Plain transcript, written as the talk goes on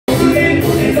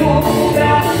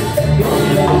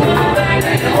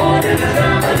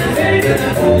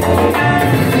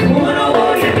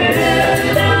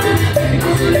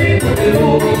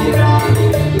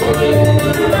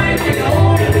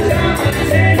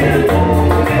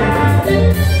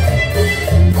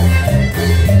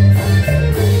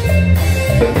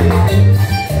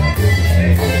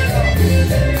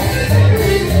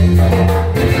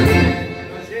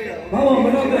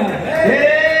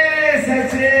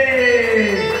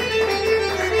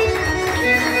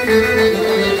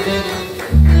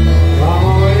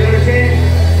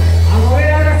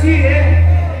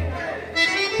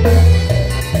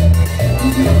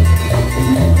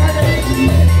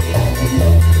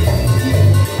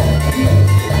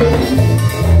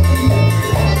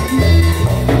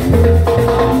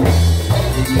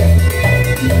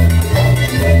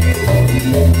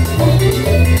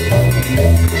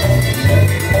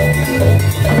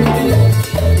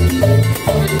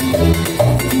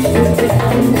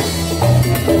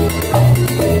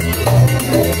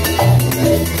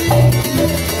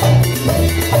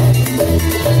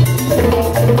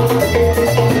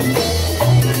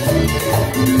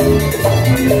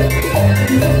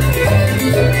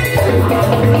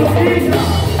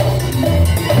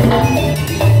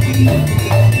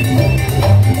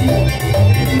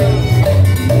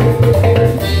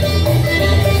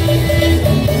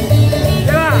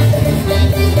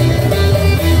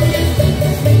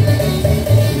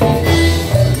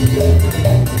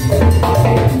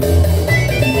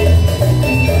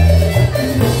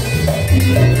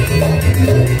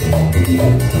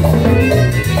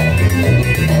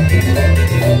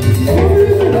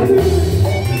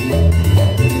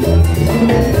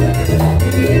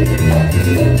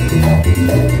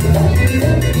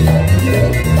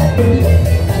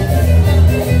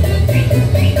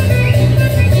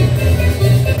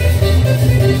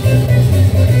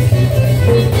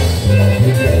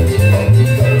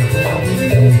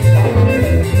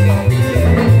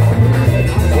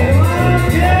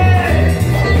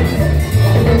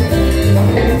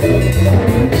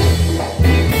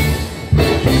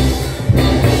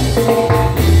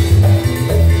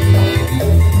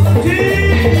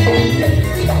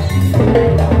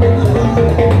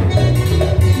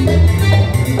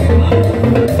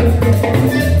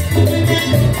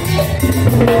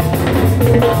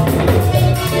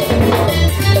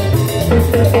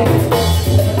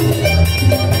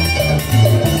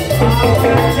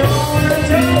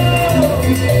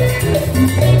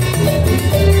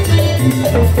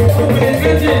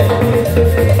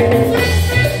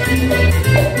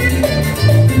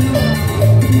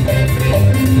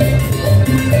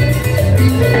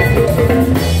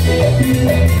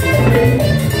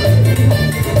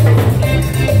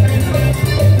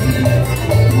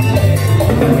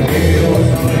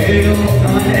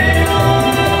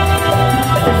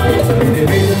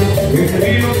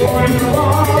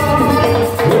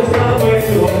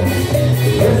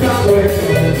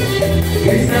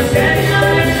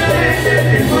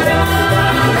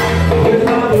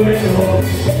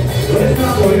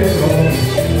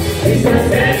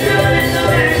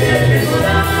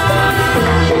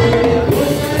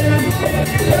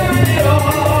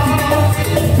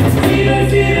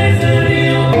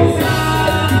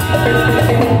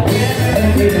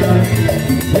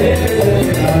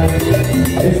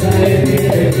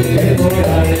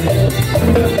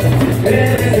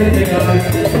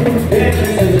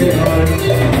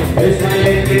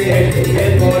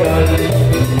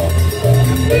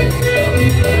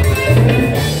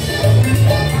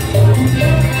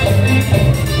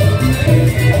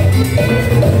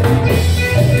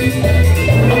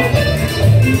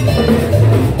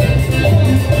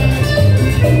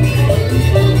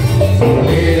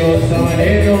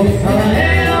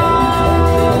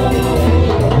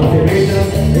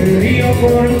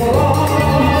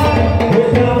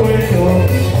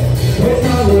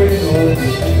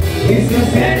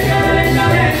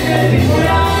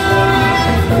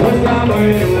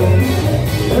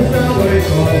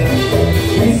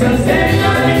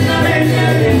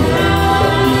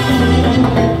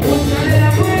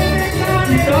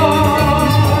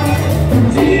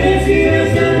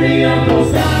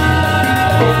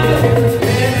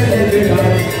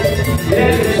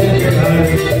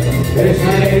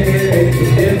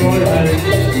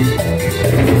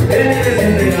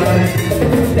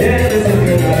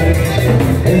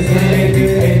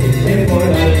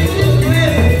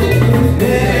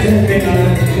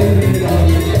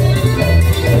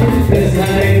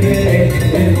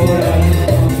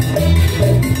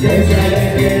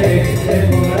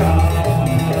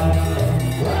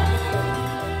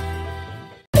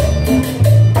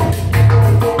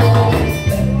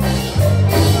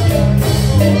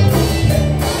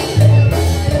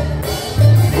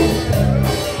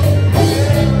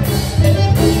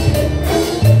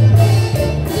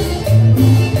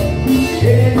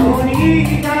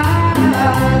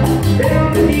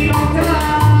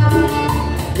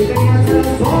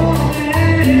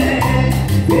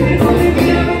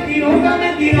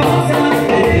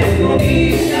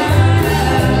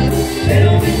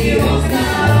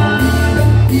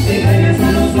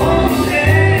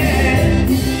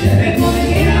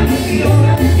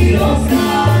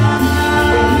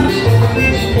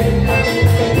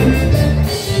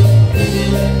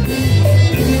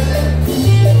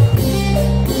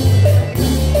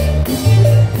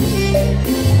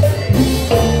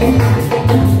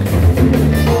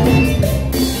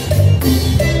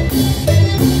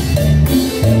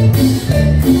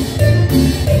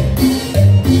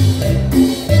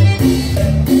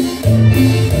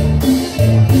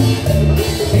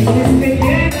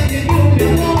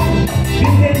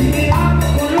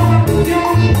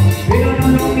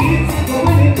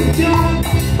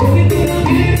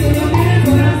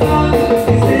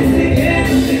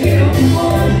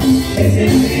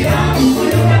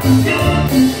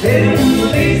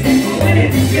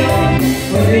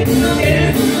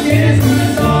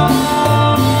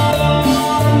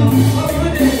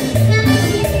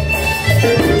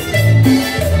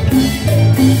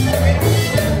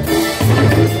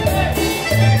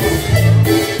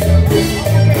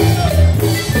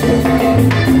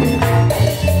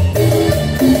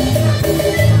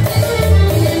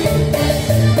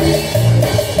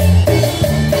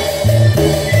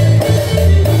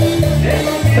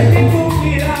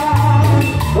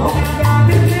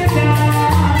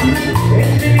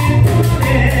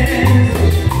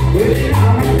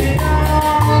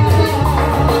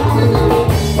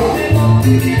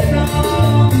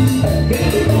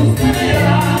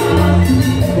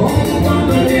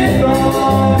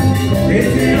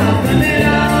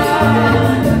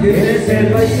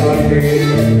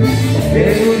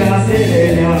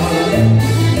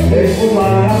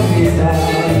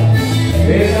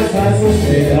llegas a su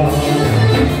espera,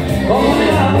 como el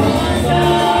agua mansa,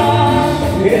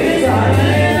 que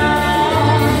sale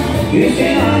y se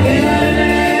va a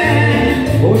quedarme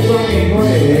junto a mi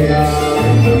morena,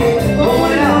 como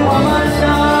el agua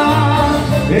mansa,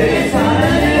 que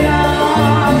sale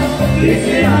y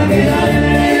se va a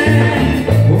quedarme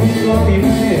junto a mi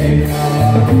morena.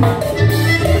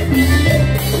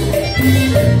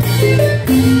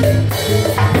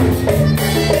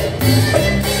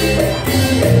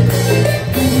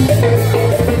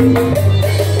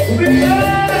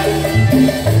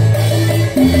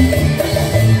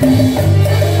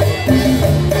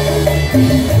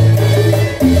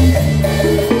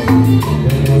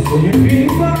 Soy el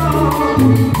viva,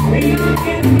 mira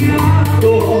que me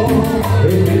ando,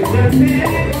 desde el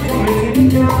trasero con el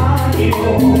engaño,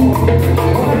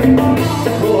 con el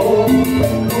conozco,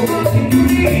 como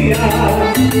cinturía,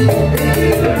 desde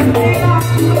el trasero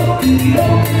con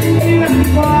el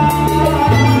paz.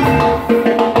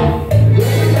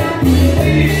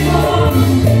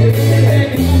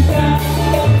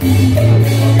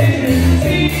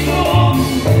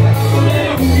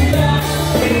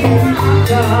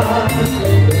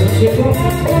 Llego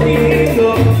más conmigo,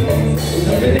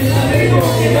 una vez el amigo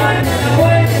que gana la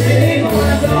vuelta de mi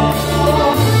corazón.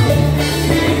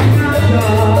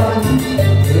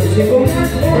 Pero llego más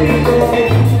conmigo,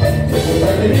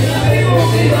 una vez el amigo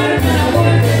que gana la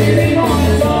vuelta de mi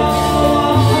corazón.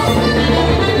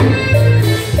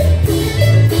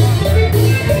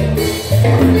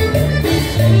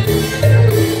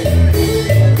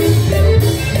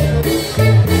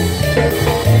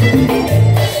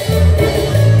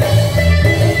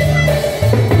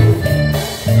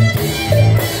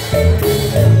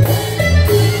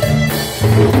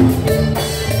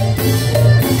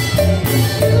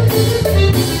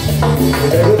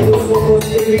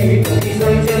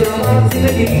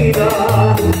 Melina,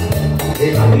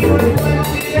 el camino del pueblo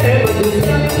que lleva tus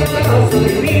labios a la casa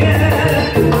de miel.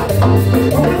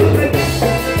 Como tú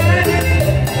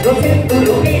no siento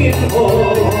lo mismo,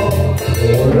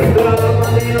 por nuestra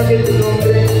manera que tu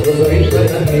nombre lo soy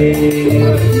para mí.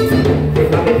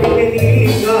 Déjame que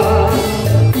diga,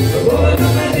 todo está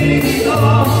perdido,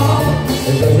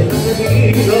 estás en el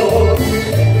perdido,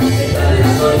 estás en la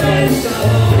tormenta,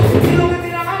 y no me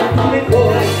dirás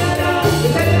mejor.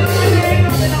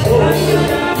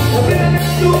 La pena me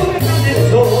sube con el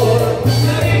sol.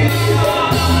 La vida,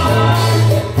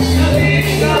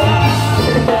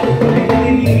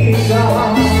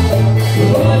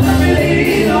 todo está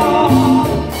perdido,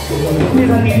 todo me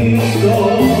da miedo,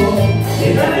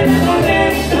 llegar en la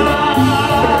tormenta.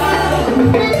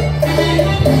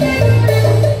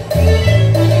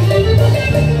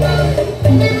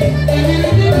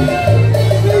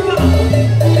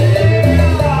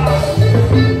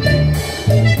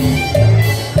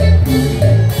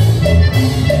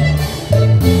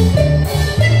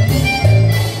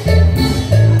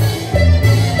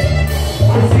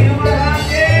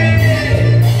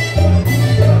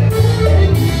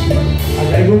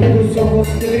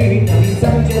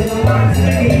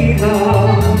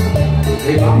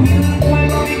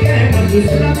 Tus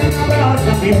labios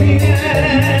abrazan mi piel,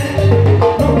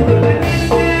 no me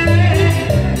pertenece,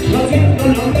 no siento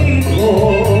lo mismo,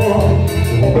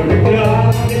 como el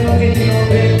reclamo que no tiene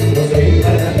nombre, no soy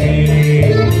para ti.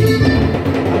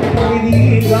 No me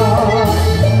digas,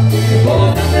 todo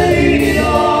está perdido,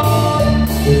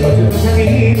 tus ojos han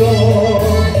salido,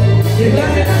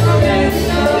 llegar en la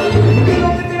cabeza, y no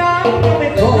me trago lo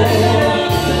mejor,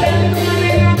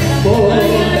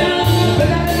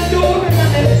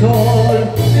 sol.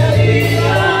 La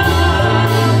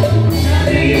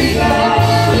vida,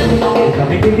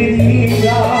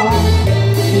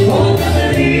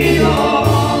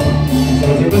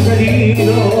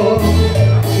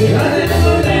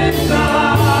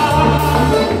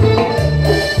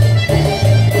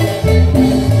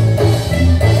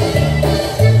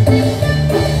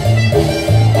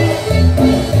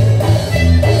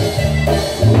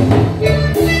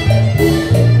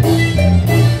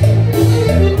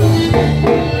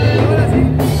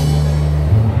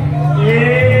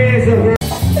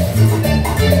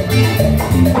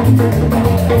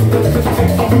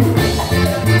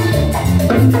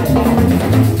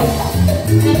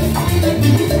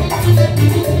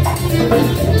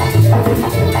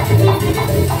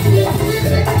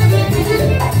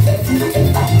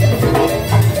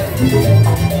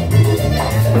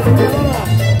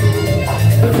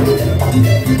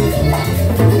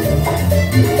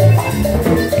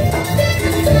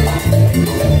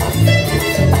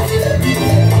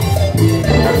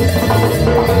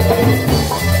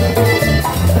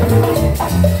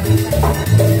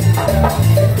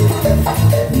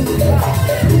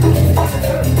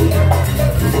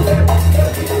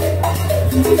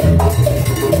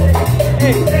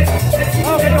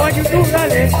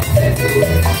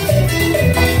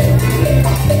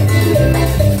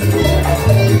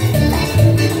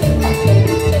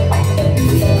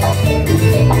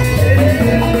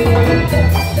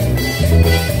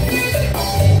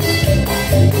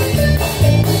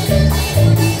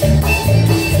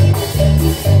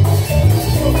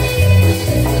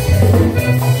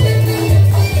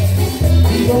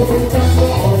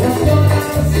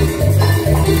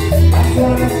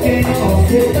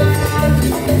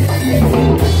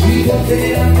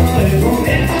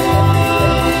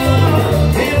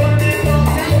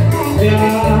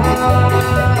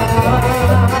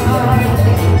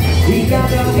 y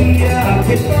cada día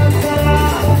que pasa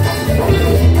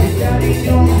mi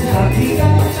cariño se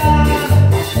agiganta,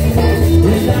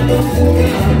 esta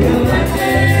locura que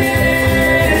abrace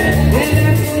en la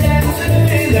tuya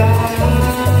será.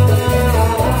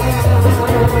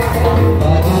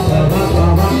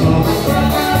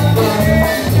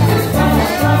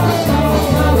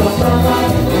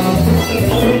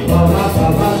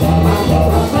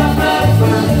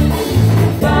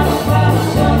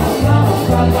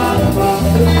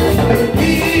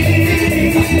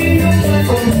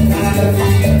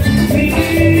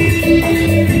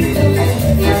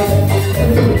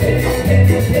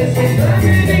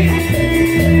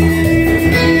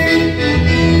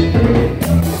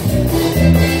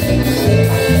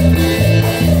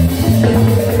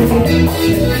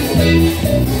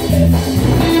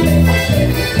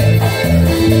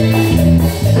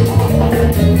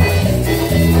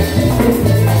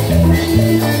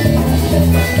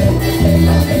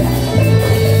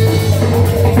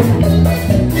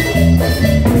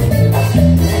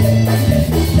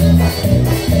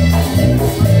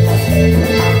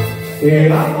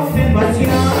 Quedamos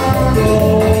demasiado,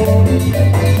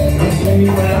 no estoy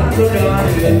para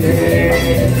adorarte.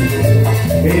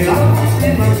 Quedamos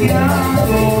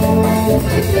demasiado,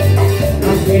 no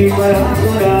estoy para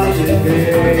adorarte.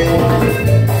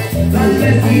 Tal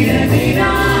vez 10.000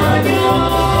 años,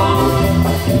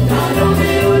 ya no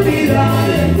me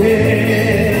olvidarte.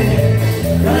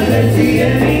 Tal vez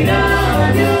 10.000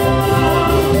 años,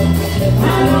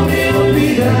 ya no me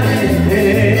olvidarte.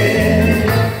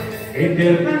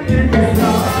 Eternamente en tus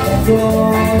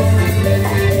brazos,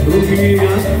 tú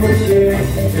vivirás por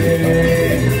siempre.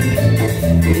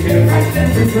 Eternamente en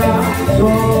tus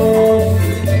brazos,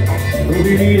 tú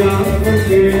vivirás por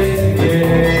siempre.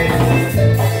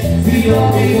 Si yo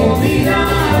vivo 1000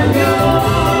 años,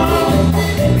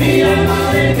 mi alma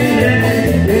de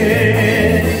quererte.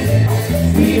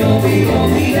 Si yo vivo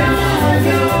 1000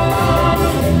 años,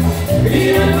 mi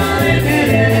alma de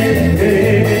quererte.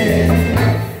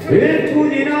 Él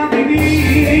pudiera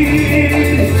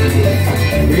vivir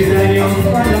 1000 años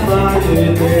para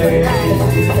amarte,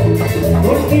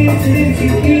 porque sin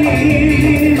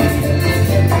existir,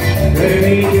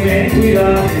 permíteme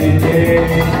cuidarte.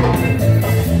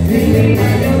 Si 1000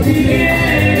 años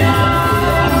viviera,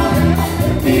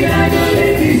 1000 años te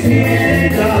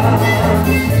quisiera,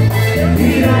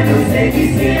 1000 años te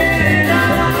quisiera,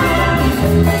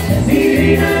 si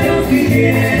 1000 años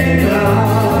viviera.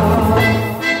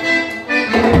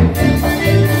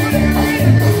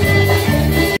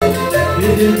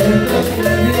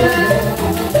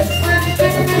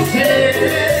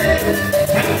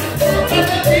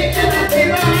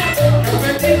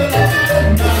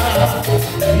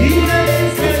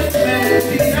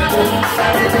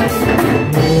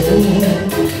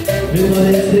 Me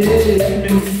parece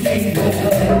mentira que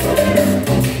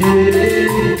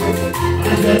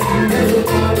hayas sido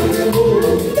algo.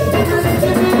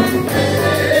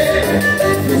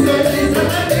 Tu sonrisa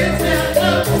también se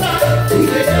alcanza y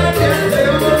te cambias de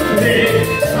hombre.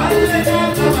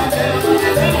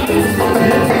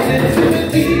 Es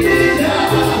mentira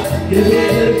que no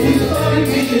te culpa mi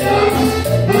vida.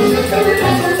 Vamos a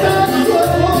caminar pasando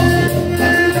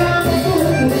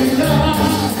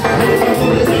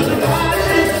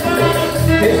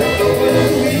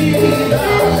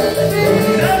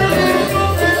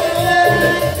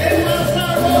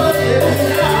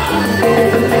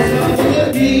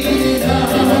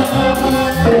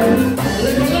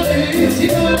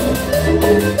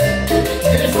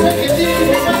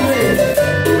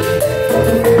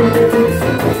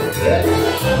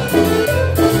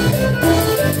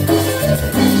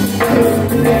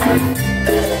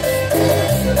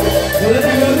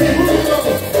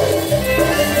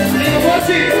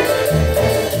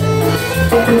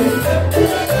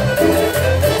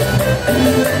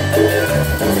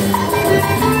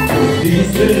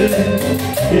Dices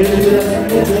que eres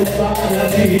mucho para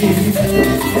mí,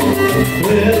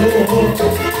 pero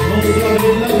no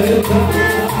sabes la verdad.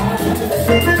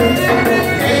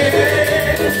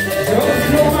 Yo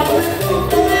no mames tu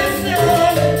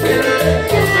corazón, y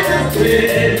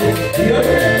yo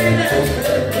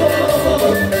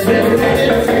pero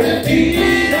es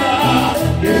mentira,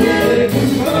 que no te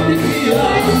culpa mi vida.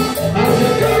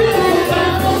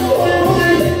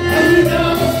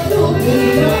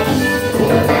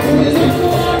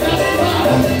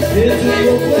 It's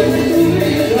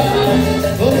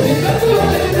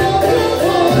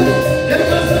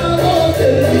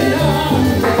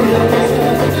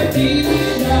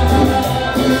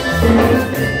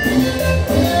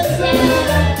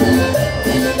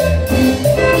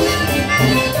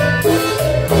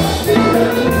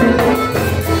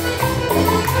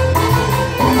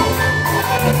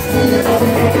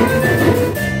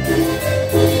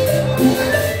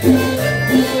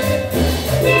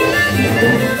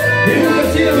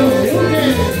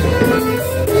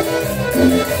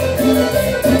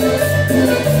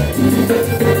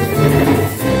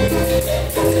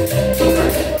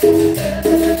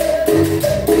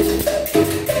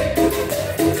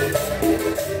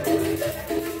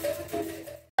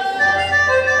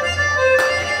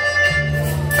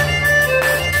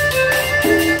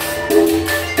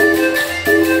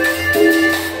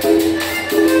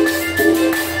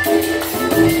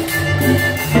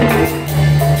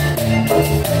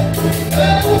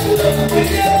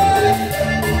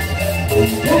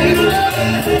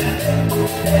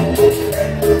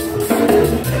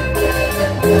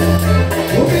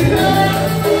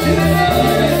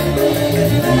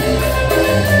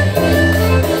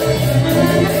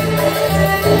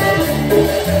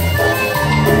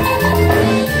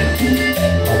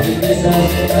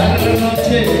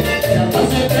noche, las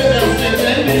estrellas se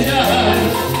ven brillar.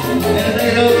 El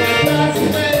reloj de la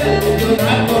espera y un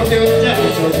acordeón ya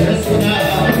suele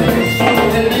sonar.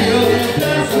 El reloj de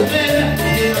la espera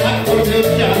y un acordeón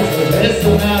ya suele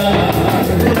sonar.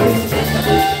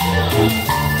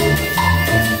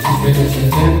 Pero se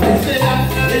debe esperar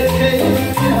el que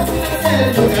ilumina el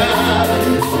lugar.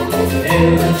 El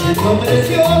ranchito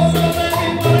precioso de mi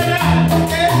morena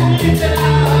es mi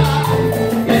ciudad.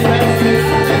 En la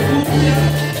escena de cumbia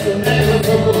son negros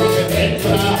ojos que me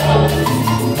entran.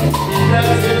 En la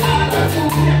escena de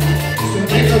cumbia son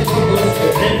negros ojos que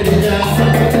me brillan.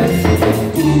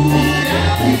 Cumbia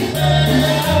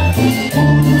ribera,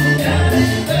 cumbia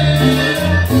ribera,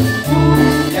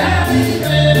 cumbia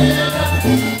ribera,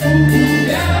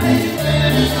 cumbia ribera.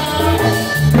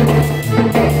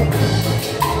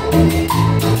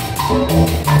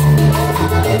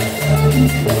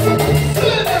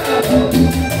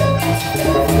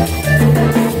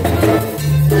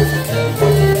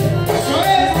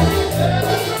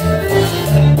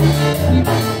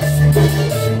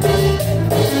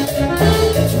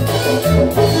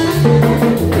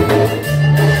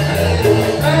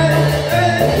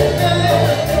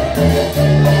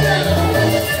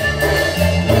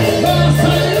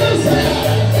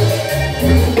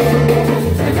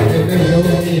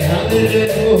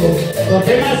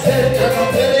 Porque más cerca no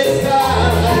puede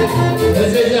estar,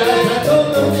 desde ya está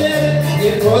todo bien y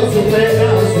con su pena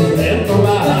su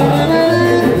va.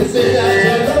 Desde ya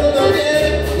está todo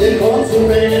bien y con su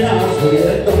pena su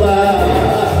va.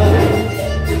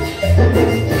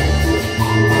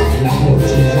 La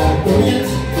noche ya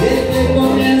comienza, desde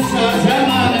comienza a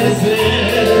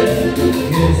amanecer,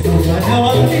 que su sueño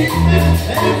olvide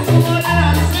en su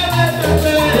manera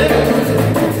se debe perder.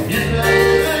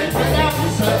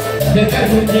 De que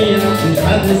algún día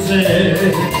ha de ser,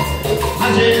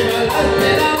 llega la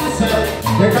esperanza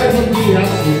de que algún día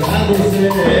ha de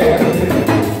ser.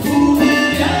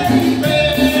 Cumbia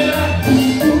ribera,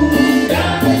 cumbia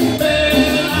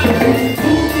ribera,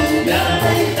 cumbia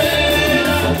ribera,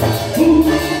 cumbia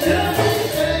ribera.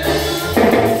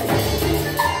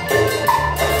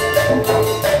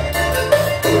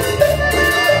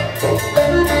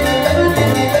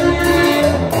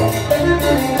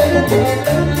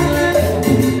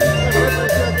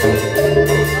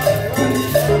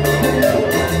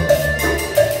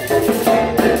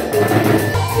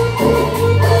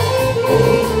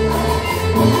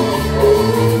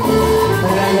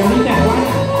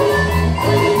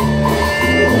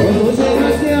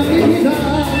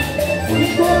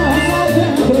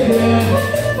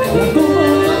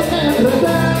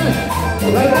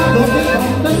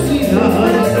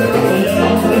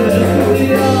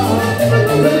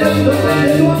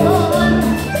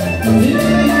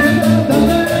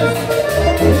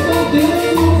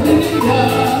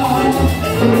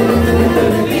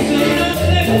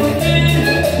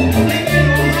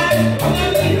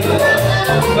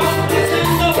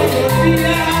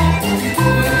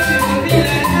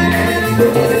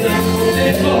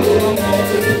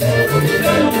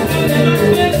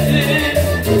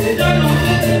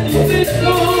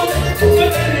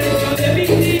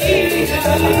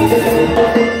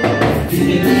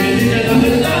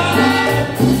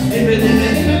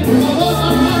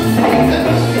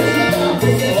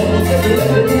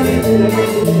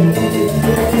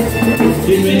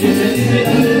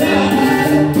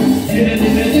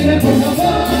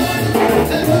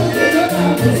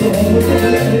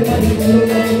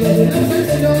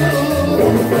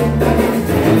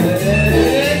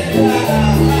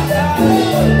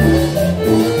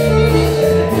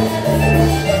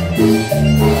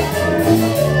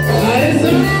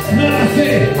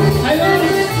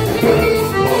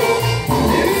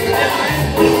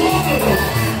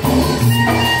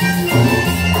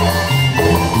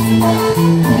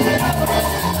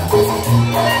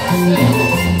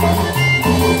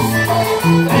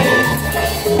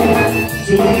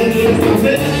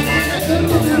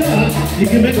 Y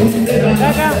que me considera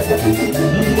todas esas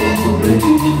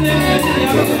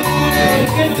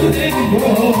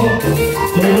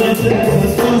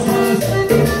cosas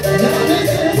ya de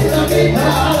esta vida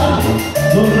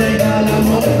nos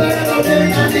regalamos, pero que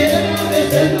nadie me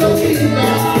lo quita.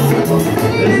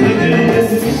 Desde que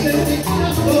recibiste mi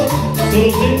corazón solo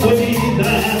tengo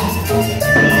vida.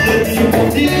 No te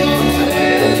contigo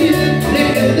dejes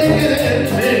de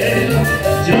quererme.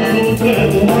 Ya no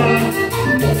puedo más,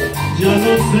 ya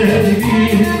no sé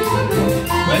vivir.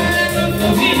 Vuelve con tu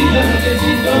vida,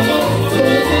 necesito poco de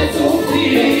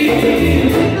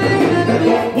sufrir.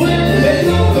 Vuelve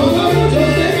loco, yo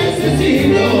te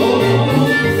necesito.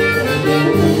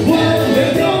 Vuelve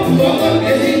pronto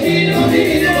porque sin ti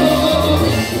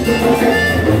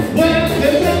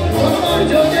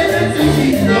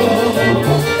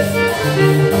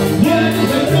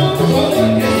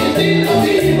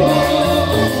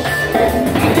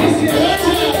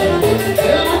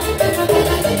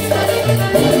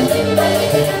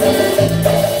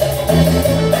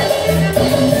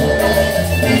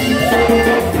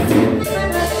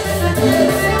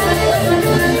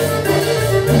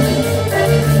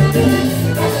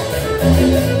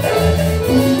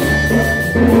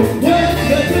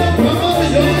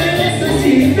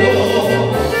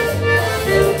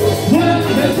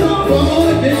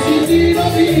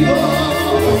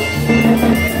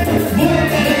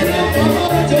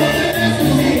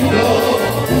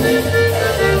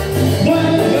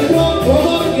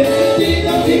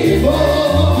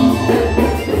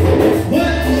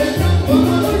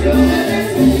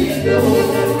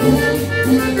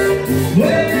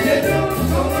Duele yo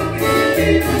como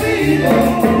que mi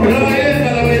vida